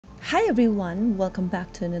Hi everyone, welcome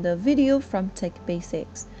back to another video from Tech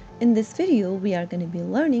Basics. In this video, we are going to be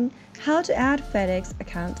learning how to add Fedex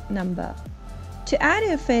account number. To add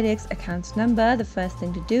your Fedex account number, the first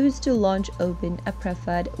thing to do is to open a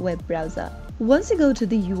preferred web browser. Once you go to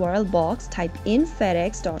the URL box, type in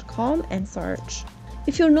fedex.com and search.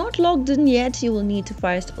 If you're not logged in yet, you will need to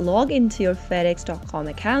first log into your fedex.com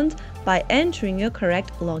account by entering your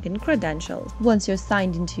correct login credentials. Once you're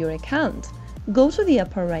signed into your account, go to the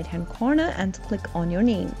upper right hand corner and click on your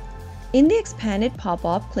name. In the expanded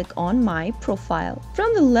pop-up, click on My Profile.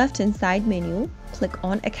 From the left hand side menu, click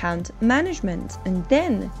on Account Management and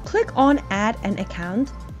then click on Add an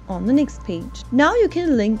Account on the next page. Now you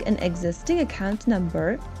can link an existing account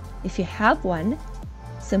number. If you have one,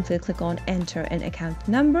 simply click on Enter an Account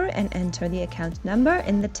Number and enter the account number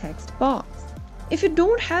in the text box. If you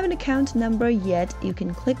don't have an account number yet, you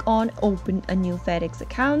can click on Open a new Fedex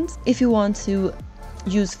account. If you want to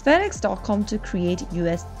use fedex.com to create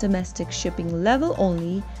US domestic shipping level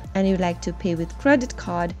only and you'd like to pay with credit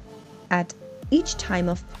card at each time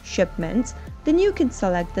of shipment, then you can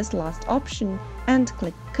select this last option and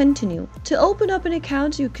click Continue. To open up an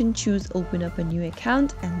account, you can choose Open up a new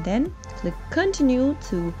account and then click Continue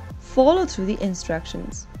to follow through the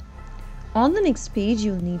instructions. On the next page,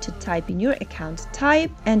 you'll need to type in your account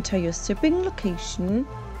type, enter your shipping location,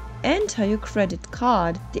 enter your credit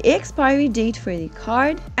card, the expiry date for the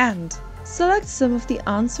card, and select some of the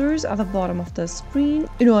answers at the bottom of the screen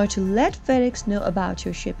in order to let FedEx know about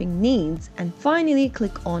your shipping needs, and finally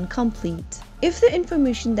click on Complete. If the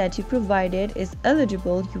information that you provided is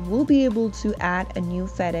eligible, you will be able to add a new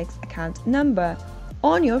Fedex account number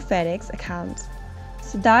on your Fedex account.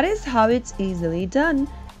 So that is how it's easily done.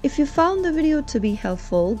 If you found the video to be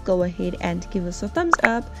helpful, go ahead and give us a thumbs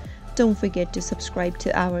up. Don't forget to subscribe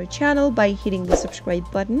to our channel by hitting the subscribe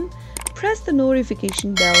button. Press the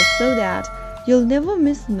notification bell so that you'll never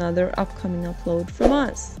miss another upcoming upload from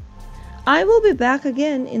us. I will be back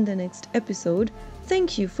again in the next episode.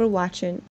 Thank you for watching.